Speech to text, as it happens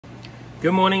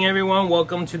Good morning, everyone.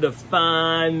 Welcome to the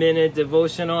 5-minute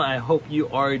devotional. I hope you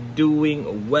are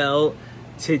doing well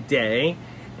today.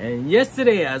 And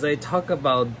yesterday, as I talk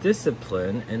about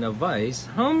discipline and advice,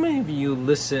 how many of you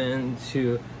listen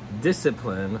to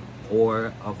discipline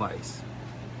or advice?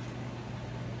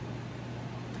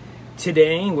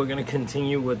 Today, we're going to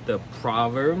continue with the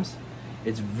Proverbs.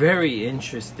 It's very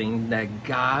interesting that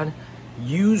God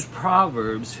used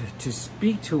Proverbs to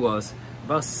speak to us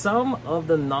about some of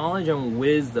the knowledge and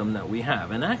wisdom that we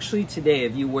have. And actually today,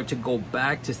 if you were to go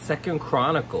back to 2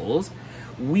 Chronicles,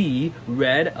 we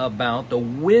read about the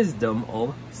wisdom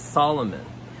of Solomon.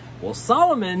 Well,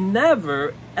 Solomon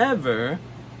never, ever,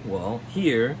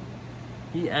 here,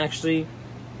 he actually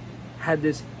had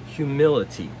this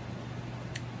humility.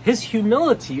 His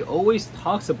humility always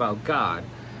talks about God.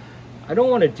 I don't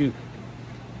want to do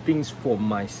things for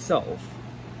myself,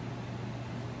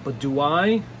 but do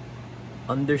I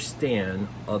understand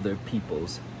other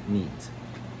people's needs?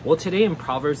 Well, today in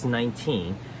Proverbs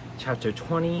 19, chapter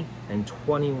 20 and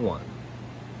 21,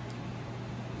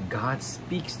 God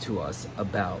speaks to us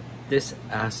about this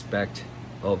aspect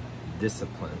of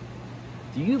discipline.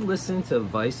 Do you listen to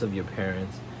advice of your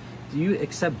parents? Do you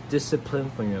accept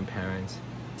discipline from your parents?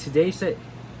 Today,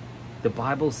 the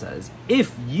Bible says,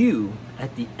 if you,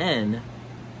 at the end,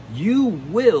 you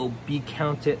will be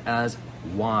counted as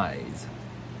wise.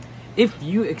 If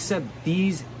you accept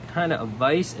these kind of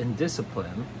advice and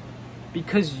discipline,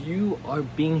 because you are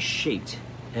being shaped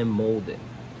and molded.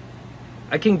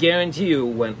 I can guarantee you,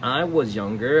 when I was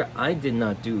younger, I did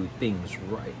not do things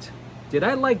right. Did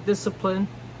I like discipline?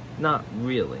 Not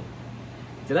really.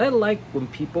 Did I like when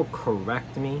people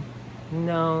correct me?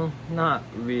 No, not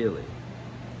really.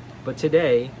 But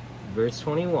today, verse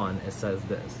 21, it says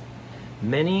this: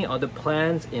 many are the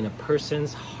plans in a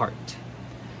person's heart,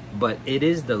 but it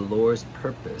is the Lord's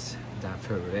purpose that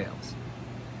prevails.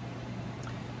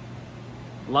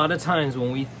 A lot of times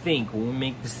when we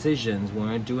make decisions, when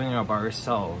we're doing it by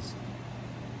ourselves,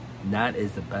 that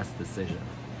is the best decision.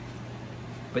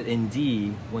 But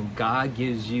indeed, when God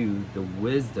gives you the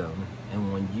wisdom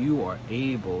and when you are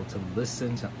able to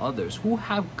listen to others who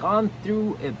have gone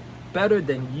through it better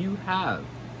than you have,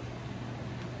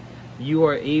 you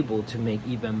are able to make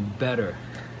even better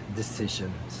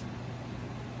decisions.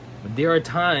 But there are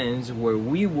times where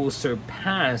we will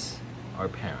surpass our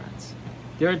parents.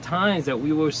 There are times that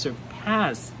we will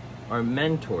surpass our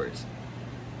mentors.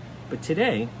 But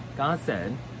today, God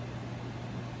said,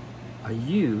 are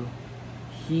you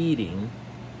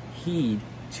heed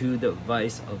to the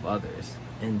advice of others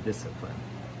in discipline?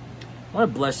 I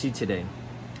want to bless you today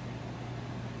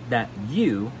that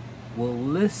you will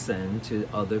listen to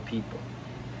other people.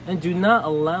 And do not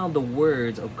allow the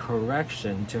words of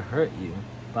correction to hurt you,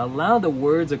 but allow the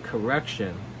words of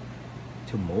correction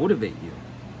to motivate you.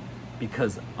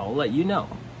 Because I'll let you know,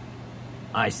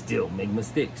 I still make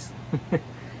mistakes.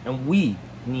 And we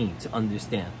need to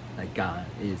understand that God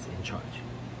is in charge.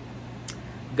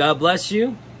 God bless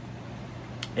you.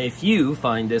 If you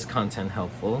find this content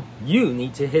helpful, you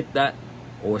need to hit that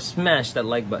or smash that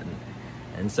like button.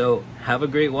 And so have a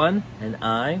great one, and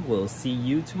I will see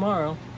you tomorrow.